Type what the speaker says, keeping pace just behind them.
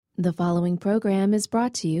The following program is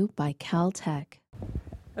brought to you by Caltech.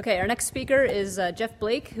 Okay, our next speaker is Jeff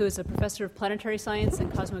Blake, who is a professor of planetary science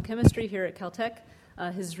and cosmochemistry here at Caltech.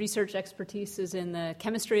 His research expertise is in the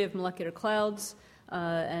chemistry of molecular clouds,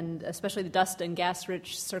 and especially the dust and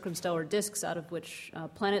gas-rich circumstellar disks out of which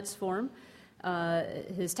planets form.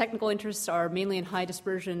 His technical interests are mainly in high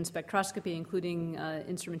dispersion spectroscopy, including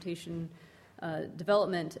instrumentation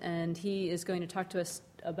development, and he is going to talk to us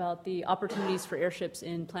about the opportunities for airships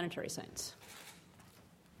in planetary science.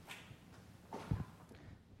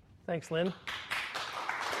 Thanks, Lynn. It's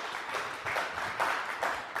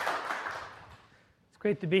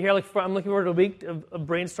great to be here. I'm looking forward to a week of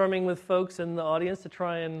brainstorming with folks in the audience to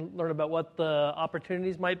try and learn about what the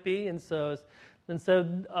opportunities might be. And so, as Lynn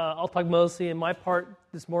said, I'll talk mostly in my part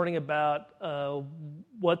this morning about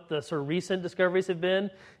what the sort of recent discoveries have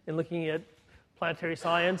been in looking at planetary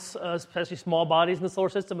science, especially small bodies in the solar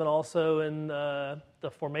system, and also in the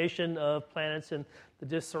formation of planets and the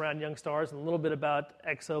disks around young stars, and a little bit about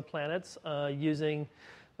exoplanets using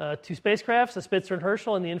two spacecrafts, the Spitzer and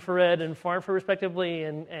Herschel, in the infrared and far-infrared respectively,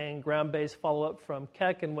 and ground-based follow-up from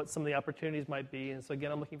Keck, and what some of the opportunities might be. And so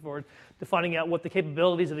again, I'm looking forward to finding out what the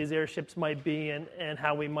capabilities of these airships might be and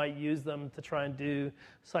how we might use them to try and do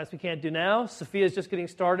science we can't do now. Sophia is just getting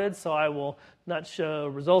started, so I will not show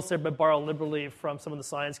results there, but borrow liberally from some of the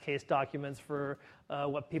science case documents for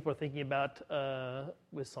what people are thinking about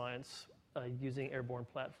with science using airborne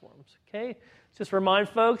platforms. Okay, just to remind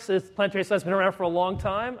folks, planetary science has been around for a long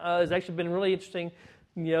time. There's actually been really interesting,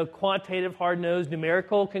 quantitative, hard-nosed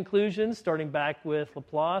numerical conclusions, starting back with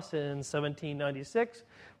Laplace in 1796,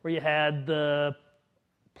 where you had the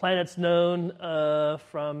planets known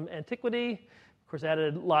from antiquity. Of course,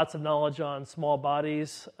 added lots of knowledge on small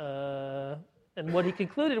bodies. And what he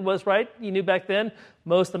concluded was, right, you knew back then,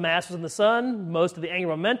 most of the mass was in the sun, most of the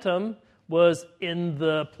angular momentum was in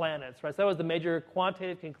the planets, right? So that was the major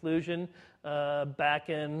quantitative conclusion back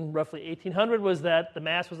in roughly 1800, was that the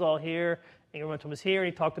mass was all here, angular momentum was here,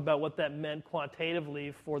 and he talked about what that meant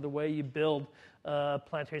quantitatively for the way you build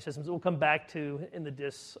planetary systems. We'll come back to in the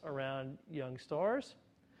disks around young stars.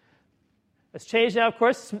 It's changed now, of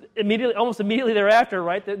course, almost immediately thereafter,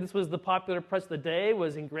 right? This was the popular press of the day,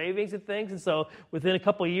 was engravings and things. And so within a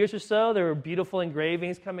couple of years or so, there were beautiful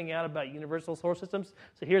engravings coming out about universal solar systems.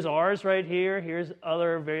 So here's ours right here. Here's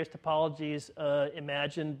other various topologies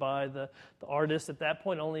imagined by the artists at that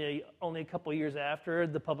point, only a couple of years after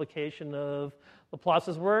the publication of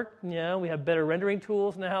Laplace's work. Yeah, we have better rendering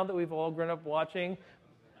tools now that we've all grown up watching.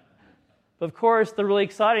 But of course, the really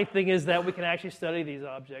exciting thing is that we can actually study these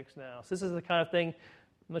objects now. So this is the kind of thing,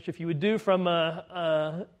 I'm not sure if you would do from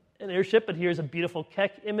an airship, but here's a beautiful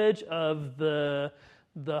Keck image of the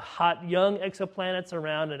hot young exoplanets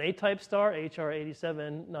around an A-type star, HR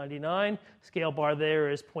 8799. Scale bar there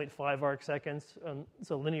is 0.5 arc seconds,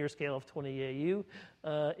 so linear scale of 20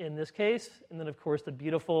 AU in this case. And then, of course, the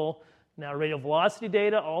beautiful now radial velocity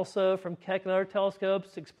data also from Keck and other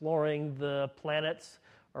telescopes exploring the planets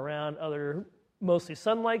around other mostly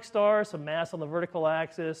sun-like stars, so mass on the vertical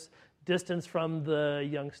axis, distance from the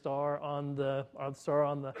young star on the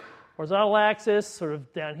horizontal axis. Sort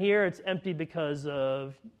of down here, it's empty because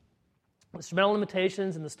of instrumental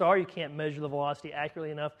limitations in the star. You can't measure the velocity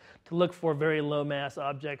accurately enough to look for very low mass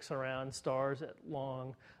objects around stars at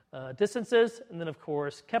long distances. And then, of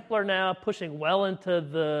course, Kepler now pushing well into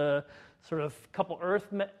the sort of couple Earth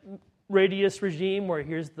radius regime, where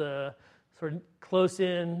here's the sort of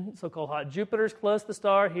close-in, so-called hot Jupiters close to the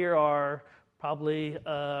star. Here are probably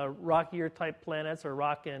rockier type planets, or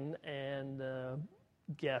rock and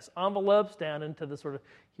gas envelopes down into the sort of,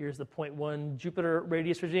 here's the 0.1 Jupiter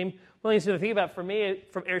radius regime. One thing to think about for me,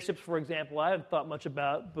 from airships, for example, I haven't thought much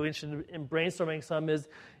about, but interested in brainstorming some, is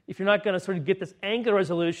if you're not going to sort of get this angular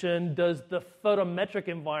resolution, does the photometric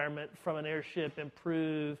environment from an airship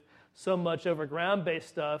improve so much over ground-based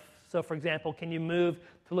stuff? So, for example, can you move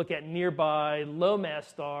to look at nearby low-mass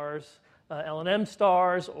stars, L&M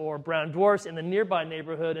stars, or brown dwarfs in the nearby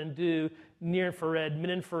neighborhood and do near-infrared,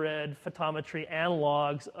 mid-infrared photometry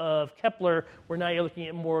analogs of Kepler, where now you're looking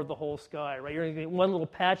at more of the whole sky, right? You're looking at one little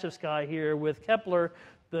patch of sky here with Kepler.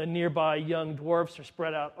 The nearby young dwarfs are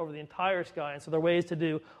spread out over the entire sky. And so there are ways to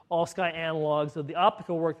do all-sky analogs of the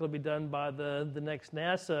optical work that will be done by the next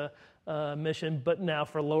NASA mission, but now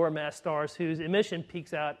for lower mass stars whose emission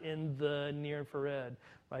peaks out in the near-infrared.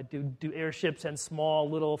 Right? Do airships and small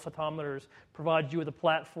little photometers provide you with a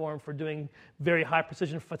platform for doing very high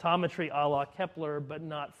precision photometry a la Kepler, but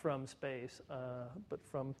not from space, but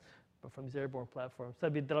from these airborne platforms?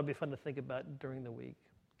 That'll be fun to think about during the week.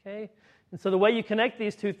 Okay, and so the way you connect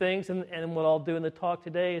these two things, and what I'll do in the talk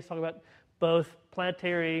today is talk about both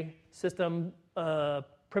planetary system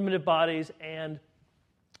primitive bodies and,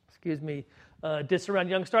 disks around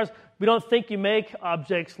young stars. We don't think you make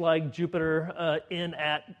objects like Jupiter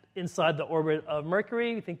inside the orbit of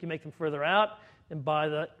Mercury. We think you make them further out. And by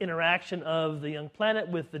the interaction of the young planet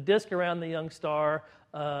with the disk around the young star,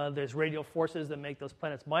 there's radial forces that make those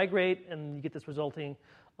planets migrate, and you get this resulting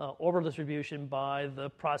orbital distribution by the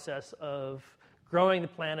process of growing the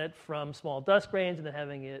planet from small dust grains and then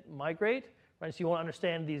having it migrate. Right? So you want to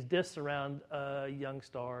understand these disks around young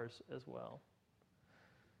stars as well.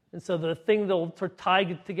 And so the thing that will sort of tie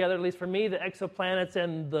together, at least for me, the exoplanets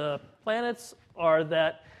and the planets are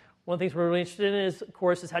that one of the things we're really interested in is, of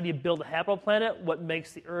course, how do you build a habitable planet? What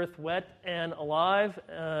makes the Earth wet and alive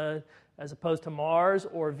as opposed to Mars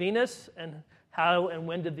or Venus? And how and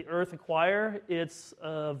when did the Earth acquire its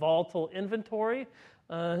volatile inventory?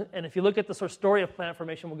 And if you look at the sort of story of planet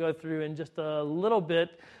formation, we'll go through in just a little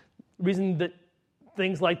bit. The reason that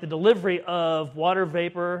things like the delivery of water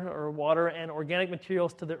vapor or water and organic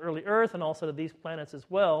materials to the early Earth and also to these planets as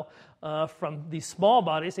well from these small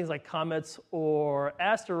bodies, things like comets or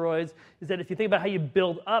asteroids, is that if you think about how you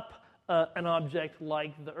build up an object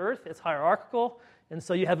like the Earth, it's hierarchical. And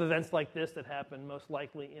so you have events like this that happen most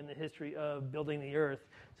likely in the history of building the Earth.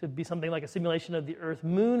 So it'd be something like a simulation of the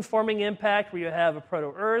Earth-Moon forming impact where you have a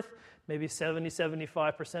proto-Earth, maybe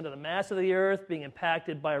 70-75% of the mass of the Earth being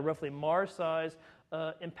impacted by a roughly Mars-sized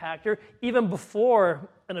impactor. Even before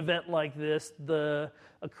an event like this, the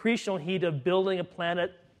accretional heat of building a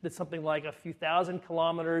planet that's something like a few thousand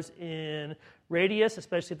kilometers in radius,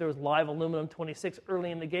 especially if there was live aluminum-26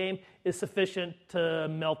 early in the game, is sufficient to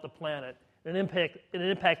melt the planet. An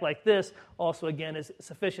impact like this also, again, is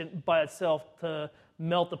sufficient by itself to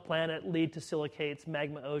melt the planet, lead to silicates,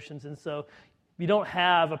 magma oceans, and so you don't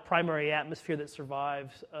have a primary atmosphere that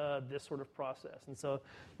survives this sort of process. And so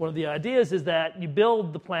one of the ideas is that you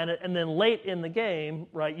build the planet, and then late in the game,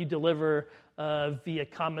 right, you deliver via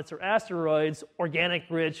comets or asteroids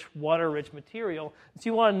organic-rich, water-rich material. So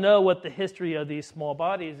you want to know what the history of these small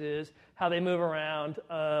bodies is, how they move around,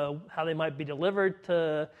 how they might be delivered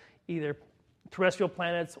to either terrestrial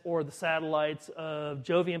planets or the satellites of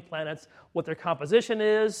Jovian planets, what their composition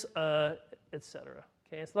is, etc.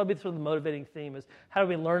 Okay, so that'll be sort of the motivating theme is how do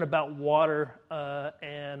we learn about water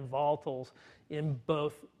and volatiles in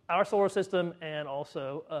both our solar system and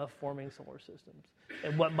also forming solar systems,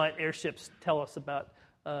 and what might airships tell us about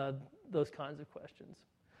those kinds of questions.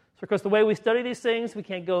 So of course the way we study these things, we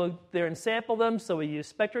can't go there and sample them, so we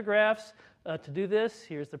use spectrographs to do this.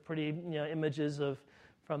 Here's the pretty images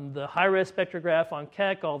from the high-res spectrograph on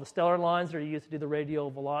Keck, all the stellar lines that are used to do the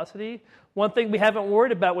radial velocity. One thing we haven't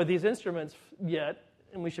worried about with these instruments yet,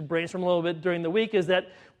 and we should brainstorm a little bit during the week, is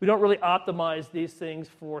that we don't really optimize these things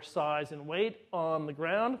for size and weight on the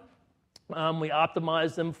ground. We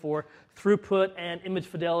optimize them for throughput and image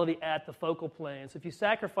fidelity at the focal plane. So if you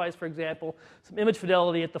sacrifice, for example, some image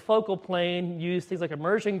fidelity at the focal plane, use things like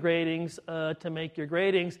immersion gratings to make your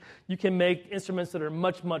gratings, you can make instruments that are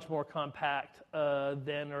much, much more compact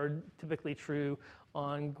than are typically true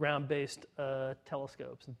on ground-based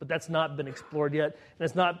telescopes. But that's not been explored yet, and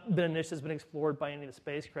it's not been an issue that's been explored by any of the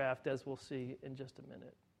spacecraft, as we'll see in just a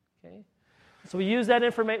minute. Okay? So we use that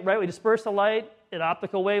information, right? We disperse the light at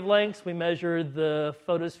optical wavelengths. We measure the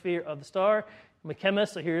photosphere of the star. I'm a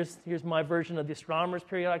chemist, so here's my version of the astronomer's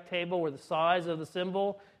periodic table, where the size of the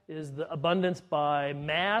symbol is the abundance by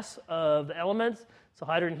mass of the elements. So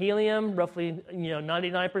hydrogen, helium, roughly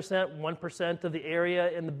 99%, 1% of the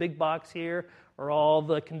area in the big box here are all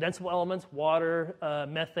the condensable elements: water,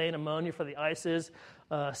 methane, ammonia for the ices,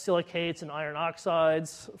 silicates and iron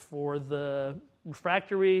oxides for the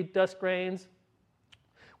refractory dust grains.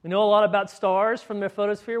 We know a lot about stars from their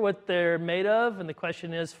photosphere, what they're made of, and the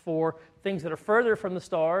question is for things that are further from the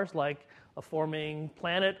stars, like a forming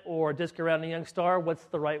planet or a disk around a young star, what's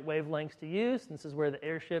the right wavelengths to use? And this is where the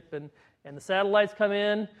airship and the satellites come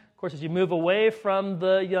in. Of course, as you move away from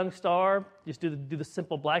the young star, you just do the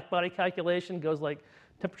simple black body calculation.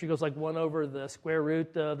 Temperature goes like 1 over the square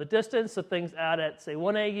root of the distance. So things out at, say,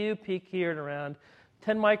 1 AU, peak here at around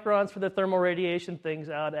 10 microns for the thermal radiation. Things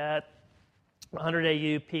out at 100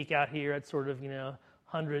 AU, peak out here at sort of,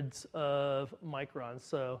 hundreds of microns.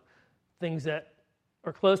 So things that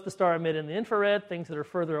are close to the star emit in the infrared. Things that are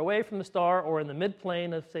further away from the star or in the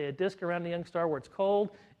midplane of, say, a disk around a young star where it's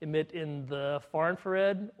cold, emit in the far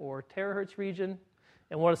infrared or terahertz region.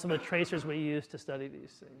 And what are some of the tracers we use to study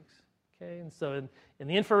these things? Okay, and so in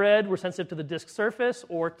the infrared, we're sensitive to the disk surface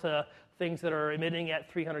or to things that are emitting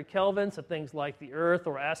at 300 Kelvin, so things like the Earth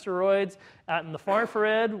or asteroids. Out in the far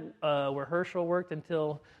infrared, where Herschel worked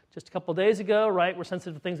until just a couple days ago, right, we're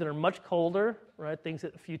sensitive to things that are much colder, right, things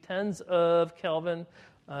at a few tens of Kelvin.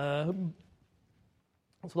 Let's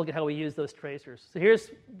look at how we use those tracers. So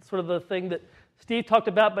here's sort of the thing that Steve talked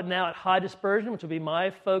about, but now at high dispersion, which will be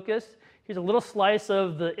my focus. Here's a little slice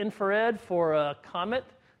of the infrared for a comet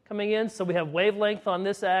coming in. So we have wavelength on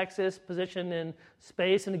this axis, position in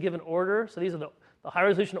space in a given order. So these are the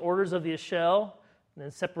high-resolution orders of the Echelle, and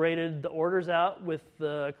then separated the orders out with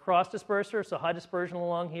the cross disperser, so high dispersion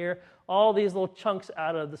along here. All these little chunks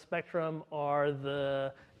out of the spectrum are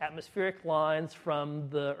the atmospheric lines from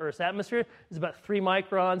the Earth's atmosphere. It's about 3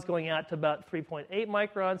 microns going out to about 3.8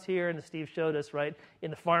 microns here, and as Steve showed us, right,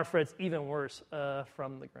 in the far infrared, it's even worse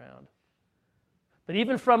from the ground. But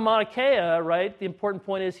even from Mauna Kea, right, the important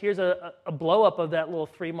point is here's a blow-up of that little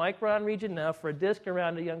 3 micron region. Now for a disk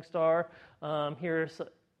around a young star, here's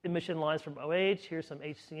emission lines from OH. Here's some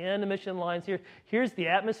HCN emission lines here. Here's the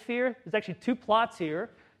atmosphere. There's actually 2 plots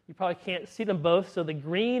here. You probably can't see them both. So the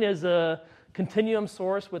green is a continuum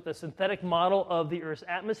source with a synthetic model of the Earth's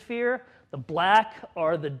atmosphere. The black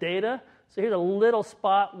are the data. So here's a little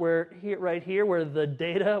spot right here where the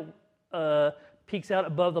data peaks out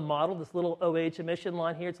above the model, this little OH emission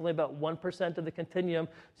line here. It's only about 1% of the continuum.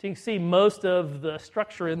 So you can see most of the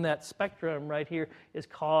structure in that spectrum right here is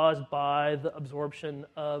caused by the absorption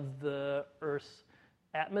of the Earth's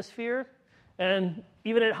atmosphere. And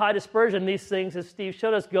even at high dispersion, these things, as Steve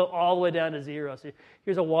showed us, go all the way down to 0. So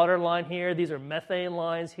here's a water line here. These are methane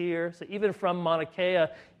lines here. So even from Mauna Kea,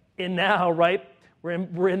 right,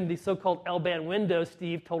 we're in the so-called L-band window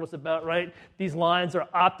Steve told us about, right? These lines are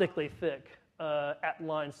optically thick at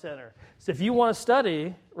line center. So if you want to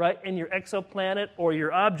study, right, in your exoplanet or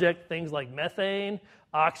your object, things like methane,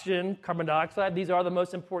 oxygen, carbon dioxide, these are the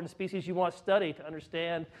most important species you want to study to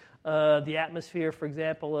understand the atmosphere, for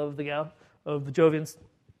example, of the Jovian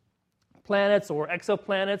planets or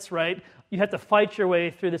exoplanets, right? You have to fight your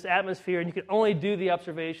way through this atmosphere, and you can only do the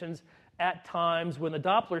observations at times when the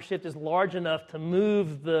Doppler shift is large enough to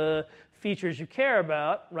move the features you care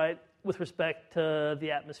about, right, with respect to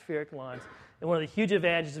the atmospheric lines. And one of the huge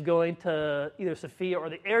advantages of going to either SOFIA or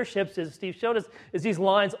the airships, as Steve showed us, is these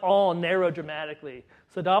lines all narrow dramatically.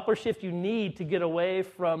 So the Doppler shift you need to get away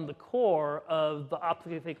from the core of the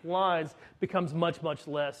optically thick lines becomes much, much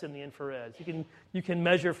less in the infrared. You can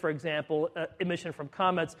measure, for example, emission from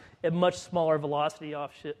comets at much smaller velocity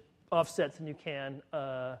offsets than you can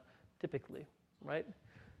typically, right?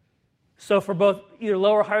 So for both either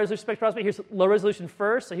low or high resolution spectroscopy, here's low resolution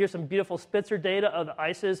first. So here's some beautiful Spitzer data of the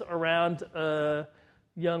ices around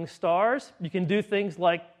young stars. You can do things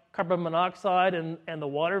like carbon monoxide and the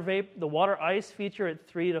water ice feature at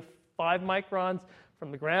 3 to 5 microns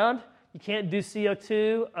from the ground. You can't do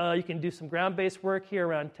CO2. You can do some ground-based work here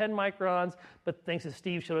around 10 microns, but things that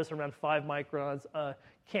Steve showed us around 5 microns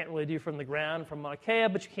can't really do from the ground from Mauna Kea,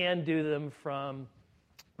 but you can do them from,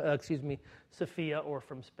 SOFIA or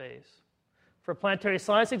from space. For a planetary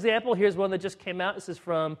science example, here's one that just came out. This is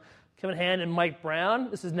from Kevin Hand and Mike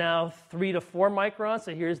Brown. This is now 3 to 4 microns.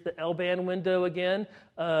 So here's the L-band window again.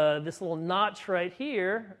 This little notch right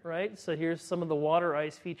here, right? So here's some of the water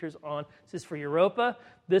ice features on. This is for Europa.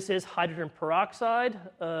 This is hydrogen peroxide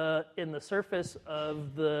in the surface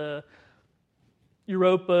of the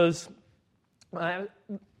Europa's,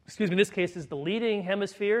 in this case is the leading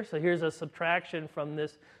hemisphere. So here's a subtraction from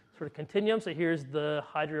this sort of continuum. So here's the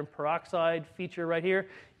hydrogen peroxide feature right here.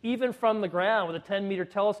 Even from the ground with a 10-meter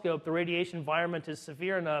telescope, the radiation environment is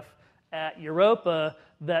severe enough at Europa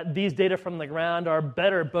that these data from the ground are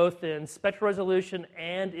better both in spectral resolution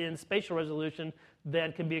and in spatial resolution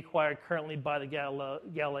than can be acquired currently by the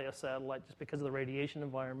Galileo satellite just because of the radiation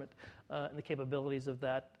environment and the capabilities of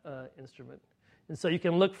that instrument. And so you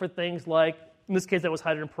can look for things like, in this case, that was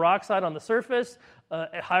hydrogen peroxide on the surface.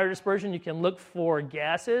 At higher dispersion, you can look for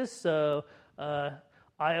gases. So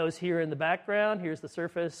Io's here in the background. Here's the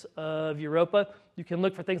surface of Europa. You can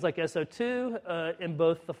look for things like SO2 in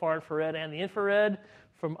both the far infrared and the infrared.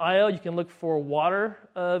 From Io, you can look for water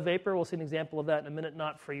vapor. We'll see an example of that in a minute,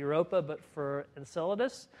 not for Europa, but for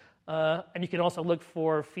Enceladus. And you can also look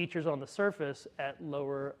for features on the surface at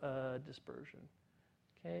lower dispersion.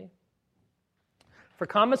 Okay. For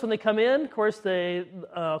comets, when they come in, of course, they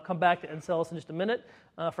come back to Enceladus in just a minute.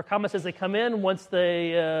 For comets, as they come in, once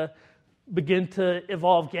they begin to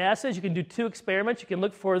evolve gases, you can do 2 experiments. You can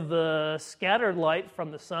look for the scattered light from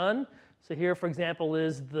the sun. So here, for example,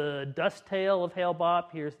 is the dust tail of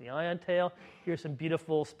Hale-Bopp. Here's the ion tail. Here's some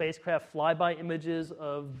beautiful spacecraft flyby images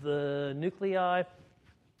of the nuclei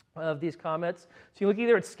of these comets. So you look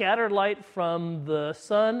either at scattered light from the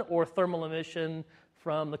sun or thermal emission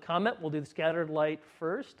from the comet. We'll do the scattered light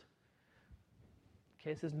first.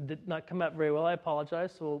 Okay, so this did not come out very well. I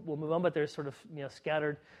apologize. So we'll move on. But there's sort of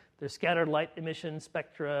scattered light emission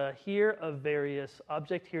spectra here of various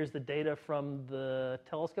objects. Here's the data from the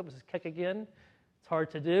telescope. This is Keck again. It's hard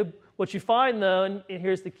to do. What you find, though, and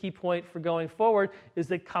here's the key point for going forward, is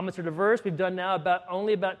that comets are diverse. We've done now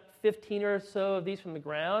only about 15 or so of these from the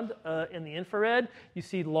ground in the infrared. You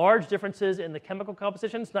see large differences in the chemical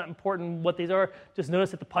composition. It's not important what these are. Just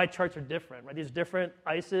notice that the pie charts are different. Right? These are different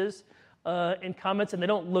ices in comets, and they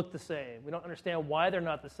don't look the same. We don't understand why they're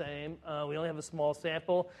not the same. We only have a small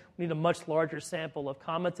sample. We need a much larger sample of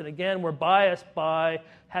comets. And again, we're biased by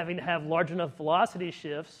having to have large enough velocity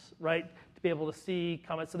shifts, right, to be able to see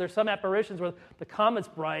comets. So there's some apparitions where the comet's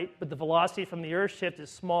bright, but the velocity from the Earth shift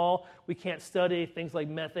is small. We can't study things like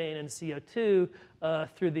methane and CO2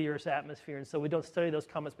 through the Earth's atmosphere. And so we don't study those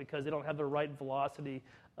comets because they don't have the right velocity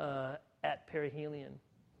at perihelion.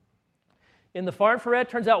 In the far infrared,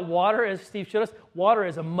 turns out water, as Steve showed us, water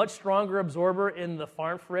is a much stronger absorber in the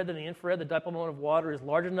far infrared than the infrared. The dipole moment of water is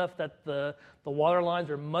large enough that the water lines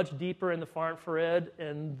are much deeper in the far infrared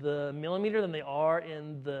in the millimeter than they are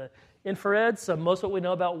in the infrared. So most of what we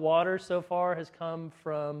know about water so far has come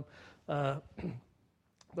from the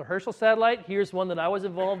Herschel satellite. Here's one that I was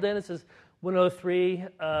involved in. This is 103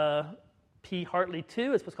 P Hartley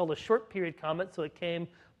 2. It's what's called a short period comet, so it came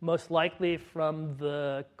most likely from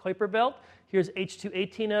the Kuiper belt. Here's H2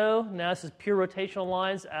 18O. Now this is pure rotational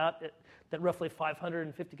lines out at roughly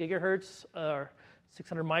 550 gigahertz or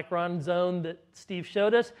 600 micron zone that Steve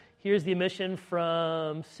showed us. Here's the emission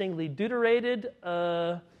from singly deuterated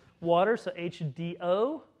water, so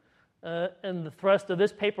HDO. And the thrust of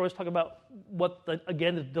this paper was talking about what, the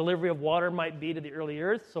delivery of water might be to the early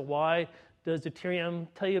Earth. So why does deuterium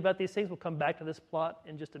tell you about these things? We'll come back to this plot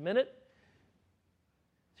in just a minute.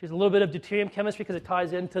 Here's a little bit of deuterium chemistry because it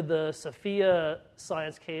ties into the SOFIA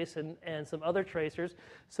science case and some other tracers.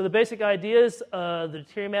 So the basic idea is the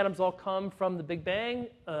deuterium atoms all come from the Big Bang.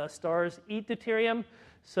 Stars eat deuterium.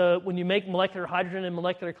 So when you make molecular hydrogen in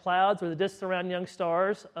molecular clouds or the disks around young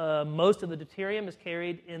stars, most of the deuterium is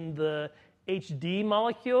carried in the HD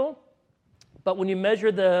molecule. But when you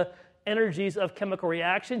measure the energies of chemical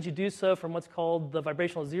reactions, you do so from what's called the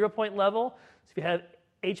vibrational zero point level. So if you have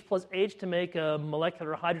H plus H to make a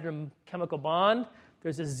molecular hydrogen chemical bond,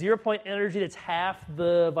 there's a 0 point energy that's half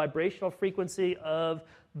the vibrational frequency of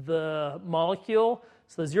the molecule.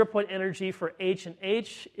 So the 0 point energy for H and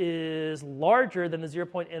H is larger than the 0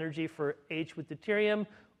 point energy for H with deuterium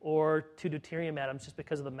or two deuterium atoms just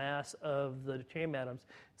because of the mass of the deuterium atoms.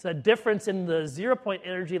 So that difference in the 0 point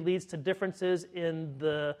energy leads to differences in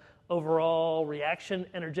the overall reaction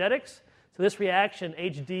energetics. So this reaction,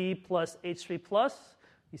 HD plus H3 plus,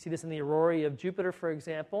 you see this in the aurorae of Jupiter, for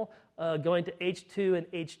example, going to H2 and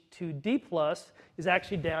H2D plus is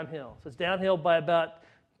actually downhill. So it's downhill by about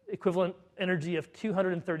equivalent energy of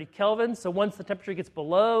 230 Kelvin. So once the temperature gets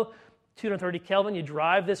below 230 Kelvin, you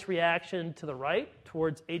drive this reaction to the right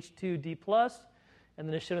towards H2D plus. And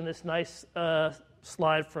then it's shown in this nice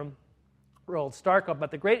slide from Roald Stark about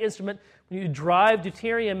the great instrument. When you drive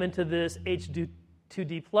deuterium into this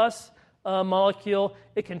H2D plus molecule,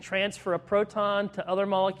 it can transfer a proton to other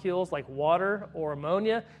molecules like water or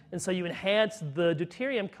ammonia, and so you enhance the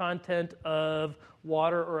deuterium content of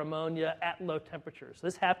water or ammonia at low temperatures. So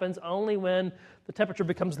this happens only when the temperature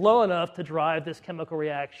becomes low enough to drive this chemical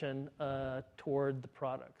reaction toward the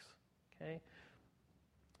products. Okay,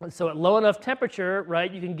 and so at low enough temperature,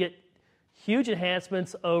 right, you can get huge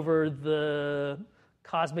enhancements over the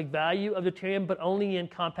cosmic value of deuterium, but only in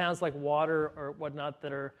compounds like water or whatnot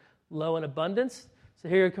that are low in abundance. So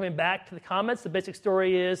here, coming back to the comets, the basic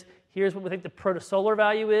story is here's what we think the protosolar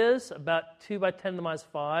value is, about 2 by 10 to the minus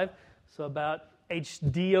 5. So about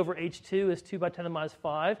HD over H2 is 2 by 10 to the minus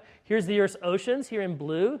 5. Here's the Earth's oceans here in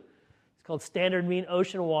blue. It's called standard mean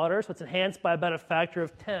ocean water. So it's enhanced by about a factor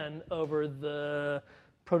of 10 over the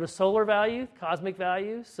protosolar value, cosmic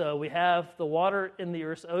value. So we have the water in the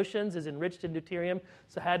Earth's oceans is enriched in deuterium,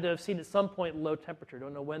 so had to have seen at some point low temperature.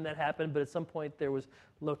 Don't know when that happened, but at some point there was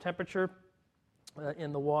low temperature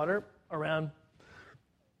in the water around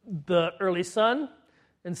the early sun.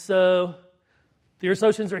 And so the Earth's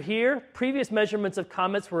oceans are here. Previous measurements of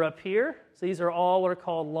comets were up here. So these are all what are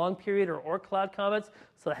called long period or Oort cloud comets.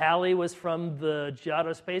 So Halley was from the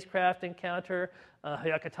Giotto spacecraft encounter.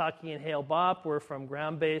 Hyakutake and Hale-Bopp were from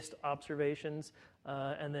ground-based observations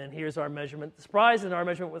And then here's our measurement. The surprise in our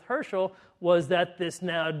measurement with Herschel was that this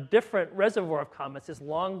now different reservoir of comets,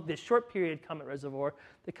 this short period comet reservoir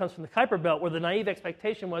that comes from the Kuiper Belt, where the naive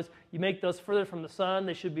expectation was you make those further from the sun,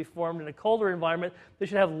 they should be formed in a colder environment, they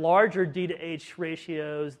should have larger D to H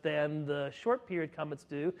ratios than the short period comets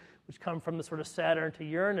do, which come from the sort of Saturn to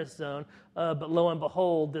Uranus zone. But lo and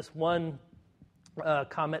behold, this one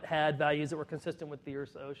comet had values that were consistent with the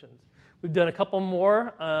Earth's oceans. We've done a couple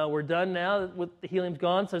more. We're done now with the helium's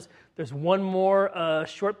gone. So there's one more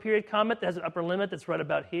short period comet that has an upper limit that's right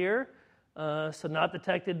about here. So not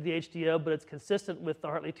detected the HDO, but it's consistent with the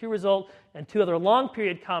Hartley 2 result. And two other long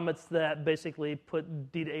period comets that basically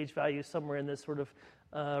put D to H values somewhere in this sort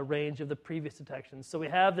of range of the previous detections. So we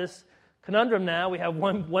have this conundrum now. We have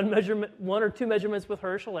one or two measurements with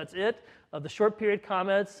Herschel, that's it, of the short period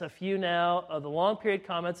comets, a few now of the long period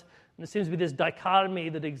comets, and there seems to be this dichotomy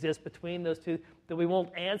that exists between those two that we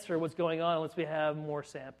won't answer what's going on unless we have more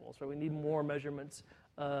samples, right? We need more measurements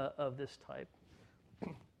of this type.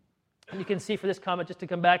 And you can see for this comet, just to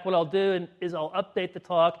come back, what I'll do is I'll update the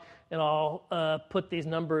talk and I'll put these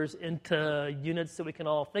numbers into units that we can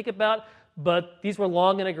all think about. But these were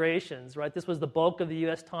long integrations, right? This was the bulk of the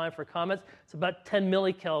U.S. time for comets. It's about 10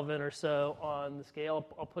 millikelvin or so on the scale.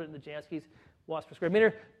 I'll put it in the Jansky's watts per square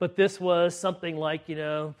meter. But this was something like,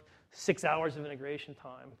 6 hours of integration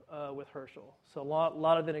time with Herschel. So a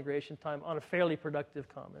lot of integration time on a fairly productive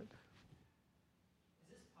comet. Is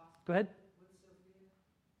this possible? Go ahead.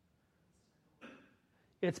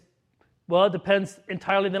 With It SOFIA? depends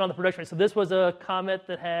entirely then on the production rate. So this was a comet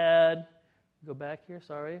that had, go back here,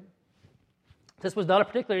 sorry. This was not a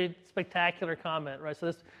particularly spectacular comet, right? So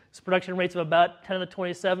this production rates of about 10 to the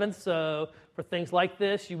 27th. So for things like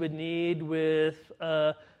this, you would need with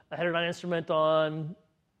a heterodyne instrument on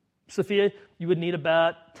SOFIA, you would need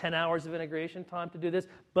about 10 hours of integration time to do this.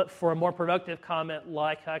 But for a more productive comet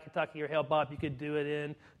like Hyakutake or Hale-Bopp, you could do it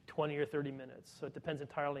in 20 or 30 minutes. So it depends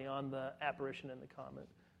entirely on the apparition in the comet.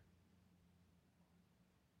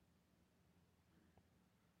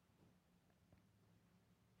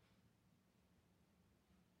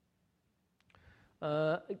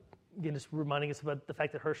 Again, just reminding us about the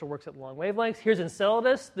fact that Herschel works at long wavelengths. Here's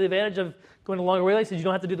Enceladus. The advantage of going to longer wavelengths is you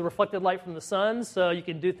don't have to do the reflected light from the sun, so you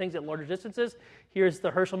can do things at larger distances. Here's the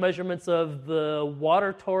Herschel measurements of the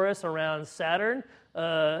water torus around Saturn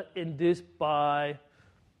induced by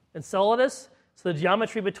Enceladus. So the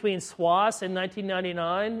geometry between SWAS in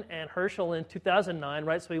 1999 and Herschel in 2009,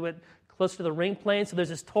 right? So we went close to the ring plane. So there's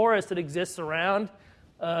this torus that exists around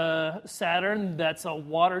Saturn. That's a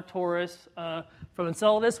water torus from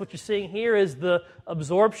Enceladus. What you're seeing here is the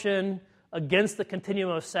absorption against the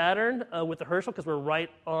continuum of Saturn with the Herschel, because we're right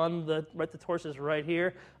on the torus is right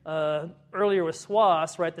here. Earlier with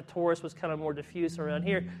SWAS, right, the torus was kind of more diffuse around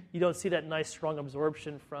here. You don't see that nice strong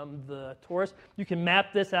absorption from the torus. You can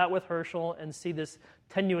map this out with Herschel and see this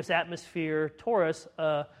tenuous atmosphere torus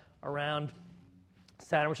around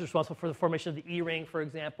Saturn, which is responsible for the formation of the E-ring, for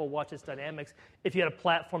example. Watch its dynamics. If you had a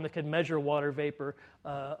platform that could measure water vapor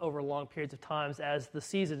over long periods of times as the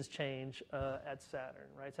seasons change at Saturn,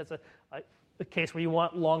 right? So that's a case where you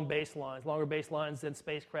want long baselines, longer baselines than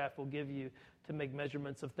spacecraft will give you to make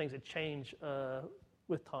measurements of things that change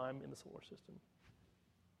with time in the solar system.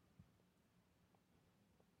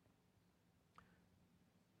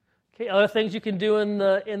 Okay, other things you can do in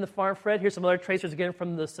the far infrared. Here's some other tracers again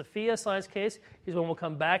from the SOFIA science case. Here's one we'll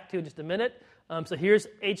come back to in just a minute. So here's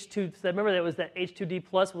H2. So remember that was that H2D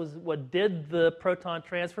plus was what did the proton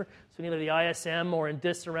transfer. So in either the ISM or in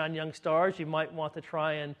disks around young stars, you might want to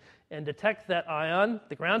try and detect that ion.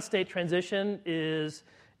 The ground state transition is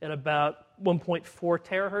at about 1.4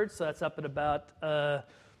 terahertz. So that's up at about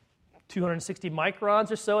 260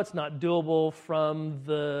 microns or so. It's not doable from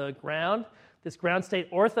the ground. This ground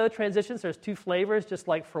state ortho transitions, there's two flavors, just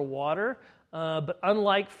like for water. But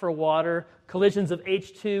unlike for water, collisions of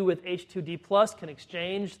H2 with H2D plus can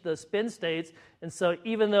exchange the spin states. And so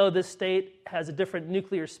even though this state has a different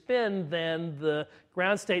nuclear spin than the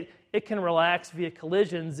ground state, it can relax via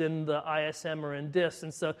collisions in the ISM or in disks.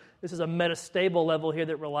 And so this is a metastable level here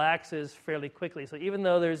that relaxes fairly quickly. So even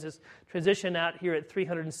though there's this transition out here at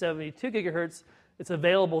 372 gigahertz, it's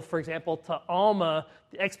available, for example, to ALMA.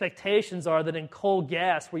 The expectations are that in cold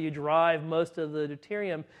gas, where you drive most of the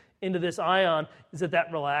deuterium into this ion, is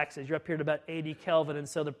that relaxes. You're up here at about 80 Kelvin, and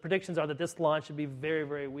so the predictions are that this line should be very,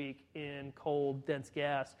 very weak in cold, dense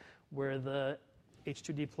gas, where the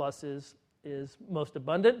H2D plus is most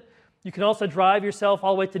abundant. You can also drive yourself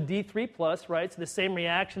all the way to D3+, right? So the same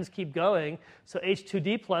reactions keep going. So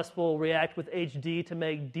H2D+ will react with HD to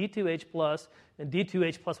make D2H+, and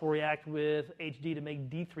D2H+ will react with HD to make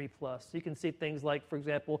D3+. So you can see things like, for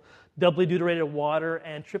example, doubly deuterated water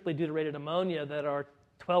and triply deuterated ammonia that are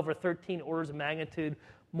 12 or 13 orders of magnitude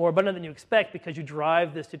more abundant than you expect because you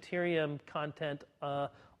drive this deuterium content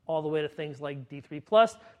all the way to things like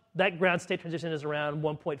D3+. That ground state transition is around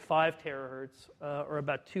 1.5 terahertz, or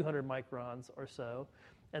about 200 microns or so.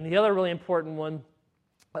 And the other really important one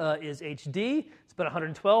is HD. It's about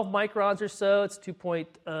 112 microns or so. It's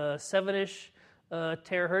 2.7-ish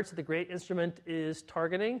terahertz that the GREAT instrument is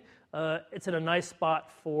targeting. It's in a nice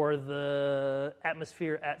spot for the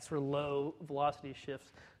atmosphere at sort of low velocity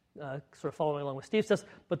shifts, sort of following along with Steve's test,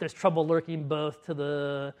 but there's trouble lurking both to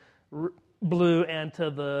the blue and to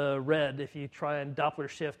the red if you try and Doppler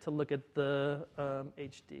shift to look at the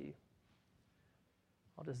HD.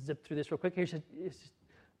 I'll just zip through this real quick. It's just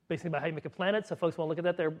basically about how you make a planet, so folks want to look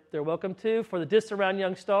at that, they're welcome to. For the disks around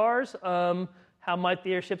young stars, how might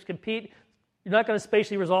the airships compete? You're not going to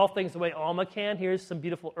spatially resolve things the way ALMA can. Here's some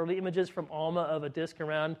beautiful early images from ALMA of a disk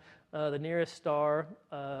around the nearest star,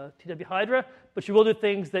 TW Hydra, but you will do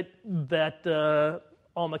things that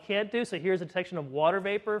ALMA can't do. So here's a detection of water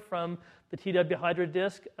vapor from the TW Hydra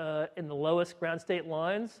disk in the lowest ground state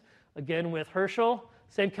lines. Again with Herschel,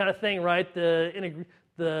 same kind of thing, right?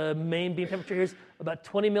 The main beam temperature here is about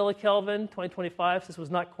 20 millikelvin, 2025. So this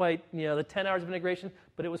was not quite the 10 hours of integration,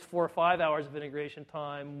 but it was 4 or 5 hours of integration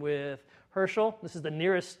time with Herschel. This is the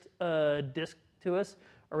nearest disk to us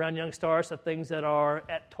around young stars. So things that are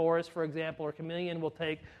at Taurus, for example, or Chameleon will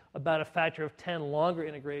take about a factor of 10 longer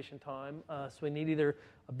integration time. So we need either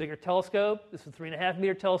a bigger telescope, this is a 3.5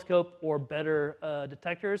 meter telescope, or better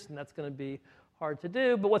detectors, and that's going to be hard to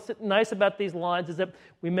do. But what's nice about these lines is that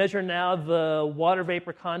we measure now the water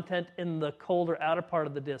vapor content in the colder outer part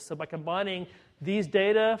of the disk. So by combining these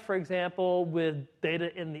data, for example, with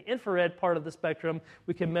data in the infrared part of the spectrum,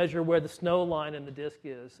 we can measure where the snow line in the disk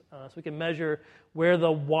is. So we can measure where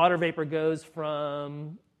the water vapor goes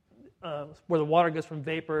from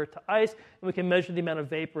vapor to ice, and we can measure the amount of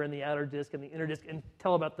vapor in the outer disk and the inner disk and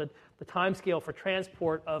tell about the time scale for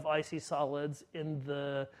transport of icy solids in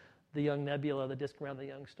the young nebula, the disk around the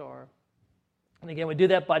young star. And again, we do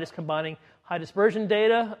that by just combining high dispersion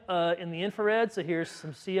data in the infrared. So here's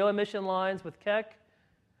some CO emission lines with Keck.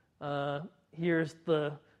 Here's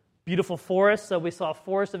the beautiful forest. So we saw a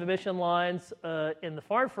forest of emission lines in the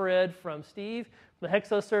far infrared from Steve, from the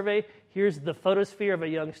HEXO survey. Here's the photosphere of a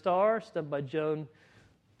young star, done by Joan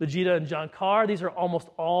Legita and John Carr. These are almost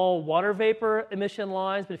all water vapor emission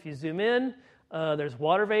lines, but if you zoom in, there's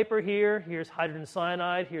water vapor here. Here's hydrogen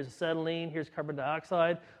cyanide. Here's acetylene. Here's carbon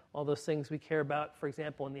dioxide. All those things we care about, for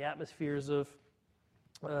example, in the atmospheres of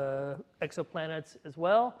exoplanets as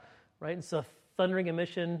well, right? And so thundering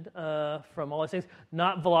emission from all these things,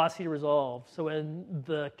 not velocity resolved. So in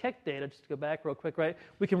the Keck data, just to go back real quick, right,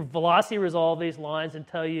 we can velocity resolve these lines and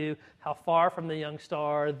tell you how far from the young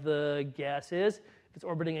star the gas is. If it's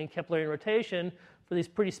orbiting in Keplerian rotation, for these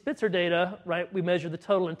pretty Spitzer data, right, we measure the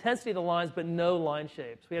total intensity of the lines, but no line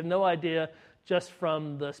shapes. We have no idea just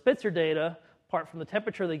from the Spitzer data, apart from the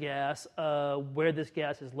temperature of the gas, where this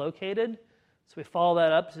gas is located. So we follow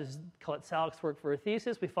that up. This is call it Salek's work for a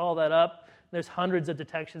thesis. We follow that up. There's hundreds of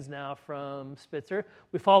detections now from Spitzer.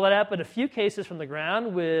 We follow that up in a few cases from the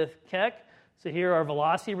ground with Keck. So here are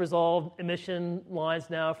velocity-resolved emission lines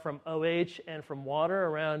now from OH and from water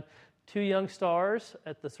around 2 young stars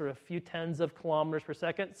at the sort of few tens of kilometers per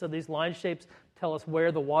second. So these line shapes tell us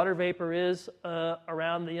where the water vapor is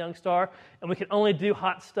around the young star. And we can only do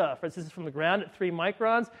hot stuff. Right? This is from the ground at 3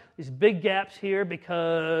 microns. These big gaps here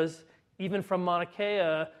because even from Mauna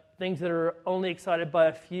Kea, things that are only excited by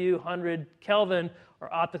a few hundred Kelvin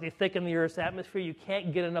are optically thick in the Earth's atmosphere. You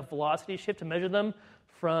can't get enough velocity shift to measure them.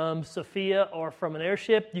 From SOFIA or from an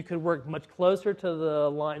airship, you could work much closer to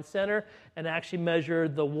the line center and actually measure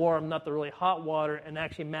the warm, not the really hot water, and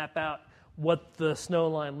actually map out what the snow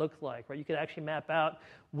line looked like. Right? You could actually map out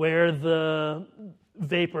where the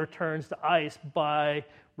vapor turns to ice by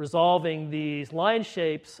resolving these line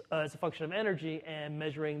shapes as a function of energy and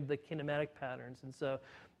measuring the kinematic patterns. And so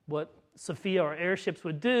what SOFIA or airships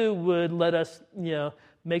would do would let us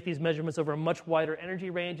make these measurements over much wider energy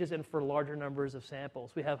ranges and for larger numbers of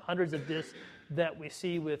samples. We have hundreds of disks that we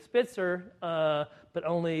see with Spitzer, but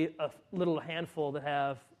only a little handful that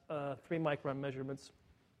have 3 micron measurements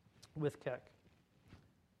with Keck.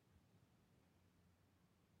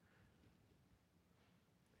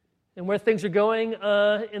 And where things are going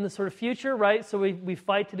in the sort of future, right? So we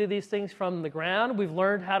fight to do these things from the ground. We've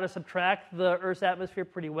learned how to subtract the Earth's atmosphere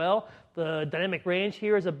pretty well. The dynamic range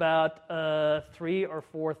here is about 3,000 or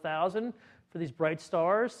 4,000 for these bright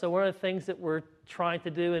stars. So one of the things that we're trying to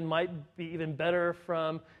do, and might be even better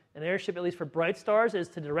from an airship, at least for bright stars, is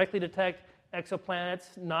to directly detect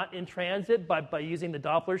exoplanets not in transit by using the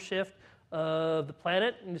Doppler shift of the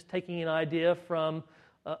planet and just taking an idea from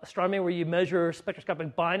astronomy where you measure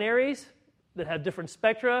spectroscopic binaries that have different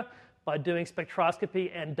spectra by doing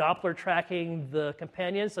spectroscopy and Doppler tracking the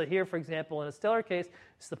companions. So here, for example, in a stellar case,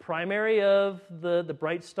 it's the primary of the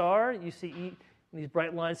bright star. You see these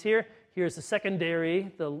bright lines here. Here's the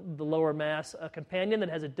secondary, the lower mass companion that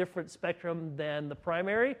has a different spectrum than the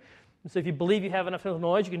primary. And so if you believe you have enough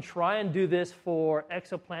noise, you can try and do this for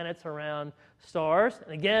exoplanets around stars.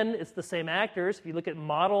 And again, it's the same actors. If you look at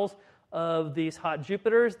models of these hot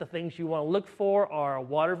Jupiters, the things you want to look for are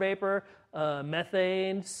water vapor,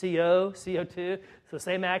 methane, CO, CO2. So the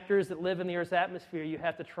same actors that live in the Earth's atmosphere, you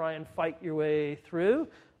have to try and fight your way through.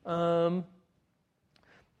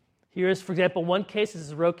 Here's, for example, one case. This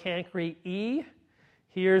is Rho Cancri E.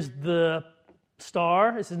 Here's the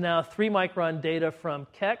star. This is now 3 micron data from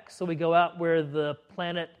Keck. So we go out where the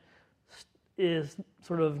planet is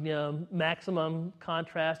sort of maximum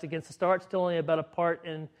contrast against the star. It's still only about a part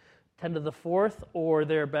in 10 to the 4th or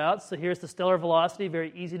thereabouts. So here's the stellar velocity,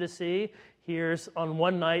 very easy to see. Here's, on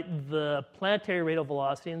one night, the planetary radial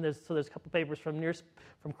velocity. And there's a couple papers from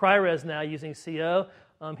CRIRES now using CO.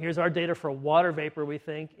 Here's our data for water vapor, we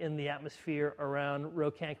think, in the atmosphere around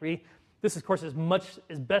Rho Cancri. This, of course, is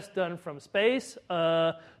best done from space,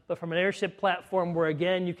 but from an airship platform where,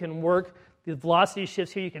 again, you can work. The velocity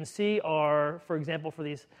shifts here you can see are, for example, for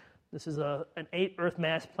these, this is an 8 Earth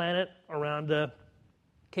mass planet around a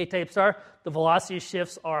K-type star. The velocity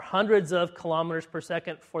shifts are hundreds of kilometers per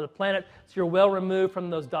second for the planet, so you're well removed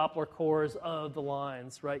from those Doppler cores of the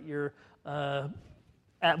lines, right? You're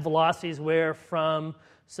at velocities where from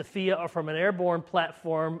Sophia or from an airborne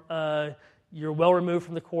platform, you're well removed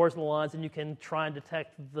from the cores and the lines, and you can try and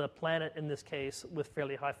detect the planet in this case with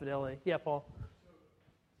fairly high fidelity. Yeah, Paul? So,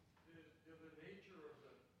 does the nature of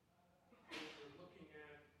what you're looking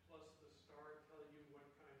at plus the star tell you what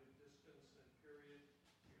kind of distance and period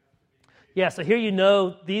you have to be? Yeah, so here you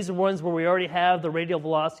know these are ones where we already have the radial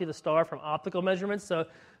velocity of the star from optical measurements. So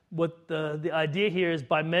what the idea here is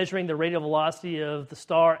by measuring the radial velocity of the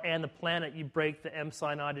star and the planet, you break the M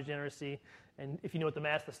sin I degeneracy. And if you know what the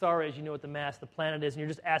mass of the star is, you know what the mass of the planet is. And you're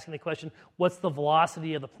just asking the question, what's the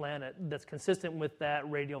velocity of the planet that's consistent with that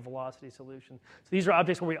radial velocity solution? So these are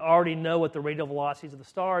objects where we already know what the radial velocities of the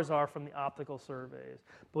stars are from the optical surveys.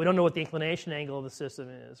 But we don't know what the inclination angle of the system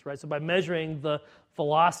is, right? So by measuring the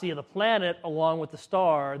velocity of the planet along with the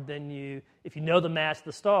star, then if you know the mass of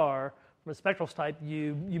the star, from a spectral type,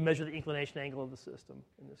 you measure the inclination angle of the system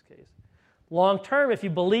in this case. Long term, if you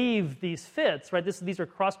believe these fits, right? These are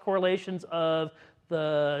cross correlations of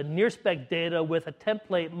the near-spec data with a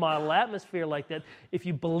template model atmosphere like that. If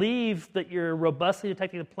you believe that you're robustly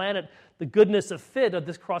detecting the planet, the goodness of fit of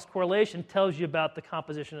this cross correlation tells you about the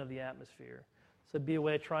composition of the atmosphere. So it'd be a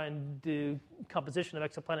way to try and do composition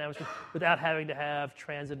of exoplanet atmosphere without having to have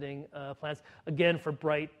transiting planets, again, for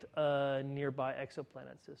bright nearby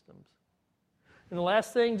exoplanet systems. And the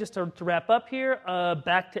last thing, just to wrap up here,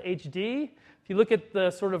 back to HD. If you look at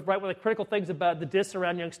the sort of one of the critical things about the disks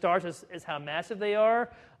around young stars is how massive they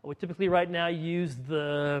are. We typically right now use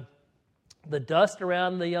the dust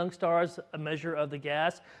around the young stars, a measure of the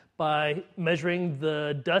gas, by measuring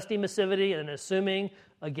the dust emissivity and assuming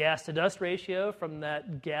a gas-to-dust ratio from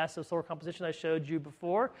that gas of solar composition I showed you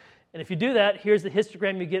before. And if you do that, here's the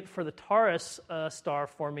histogram you get for the Taurus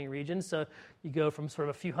star-forming region. So you go from sort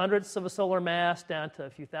of a few hundredths of a solar mass down to a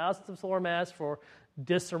few thousandths of solar mass for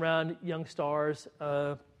disks around young stars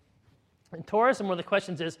in Taurus. And one of the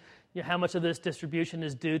questions is, how much of this distribution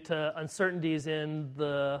is due to uncertainties in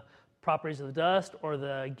the properties of the dust or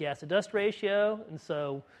the gas-to-dust ratio? And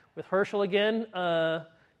so with Herschel again,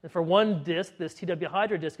 and for one disk, this TW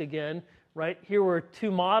Hydra disk again, right, here were 2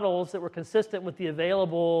 models that were consistent with the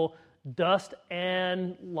available dust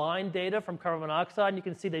and line data from carbon monoxide. And you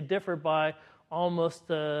can see they differ by almost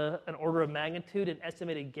an order of magnitude in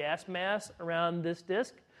estimated gas mass around this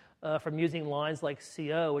disk from using lines like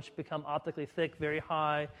CO, which become optically thick very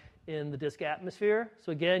high in the disk atmosphere.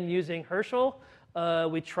 So again, using Herschel,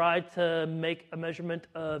 we tried to make a measurement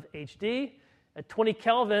of HD. At 20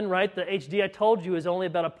 Kelvin, right, the HD I told you is only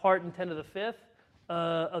about a part in 10 to the 5th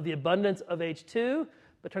of the abundance of H2.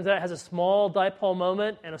 but it turns out it has a small dipole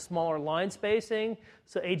moment and a smaller line spacing.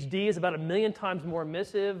 So HD is about 1 million times more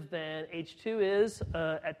emissive than H2 is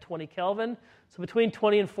at 20 Kelvin. So between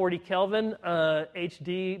 20 and 40 Kelvin,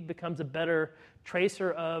 HD becomes a better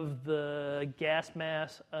tracer of the gas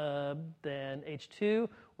mass than H2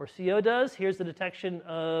 or CO does. Here's the detection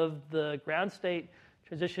of the ground state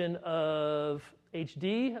transition of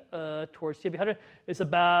HD towards TB100. It's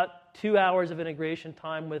about 2 hours of integration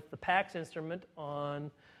time with the PAX instrument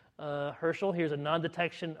on Herschel. Here's a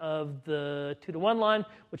non-detection of the 2-to-1 line,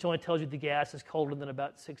 which only tells you the gas is colder than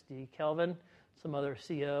about 60 Kelvin. Some other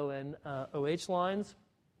CO and OH lines.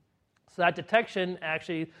 So that detection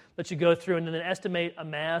actually lets you go through and then estimate a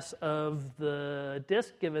mass of the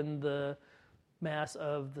disk given the mass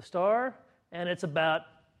of the star, and it's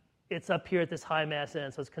up here at this high mass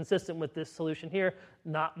end. So it's consistent with this solution here,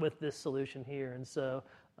 not with this solution here. And so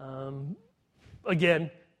again,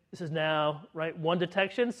 this is now one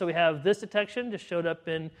detection. So we have this detection just showed up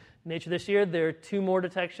in Nature this year. There are 2 more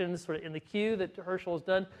detections sort of in the queue that Herschel has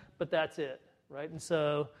done, but that's it, right? And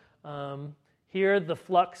so here the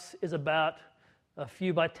flux is about a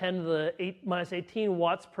few by 10 to the 8-18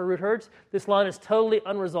 watts per root hertz. This line is totally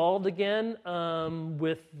unresolved again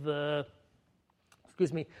with the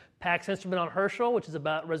PAX instrument on Herschel, which is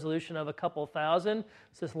about resolution of a couple thousand.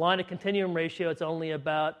 So this line to continuum ratio, it's only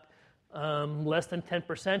about less than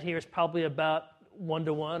 10% here. It's probably about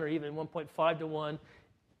 1-to-1 or even 1.5-to-1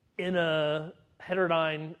 in a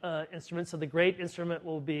heterodyne instrument. So the GREAT instrument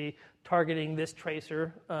will be targeting this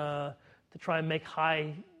tracer to try and make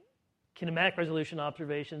high kinematic resolution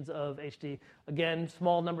observations of HD. Again,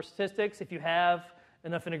 small number statistics. If you have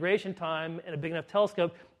enough integration time and a big enough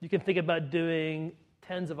telescope, you can think about doing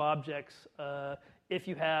tens of objects if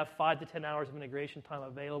you have 5 to 10 hours of integration time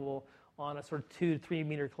available on a sort of 2 to 3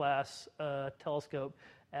 meter class telescope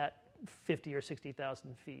at 50 or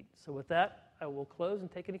 60,000 feet. So with that, I will close and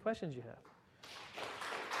take any questions you have.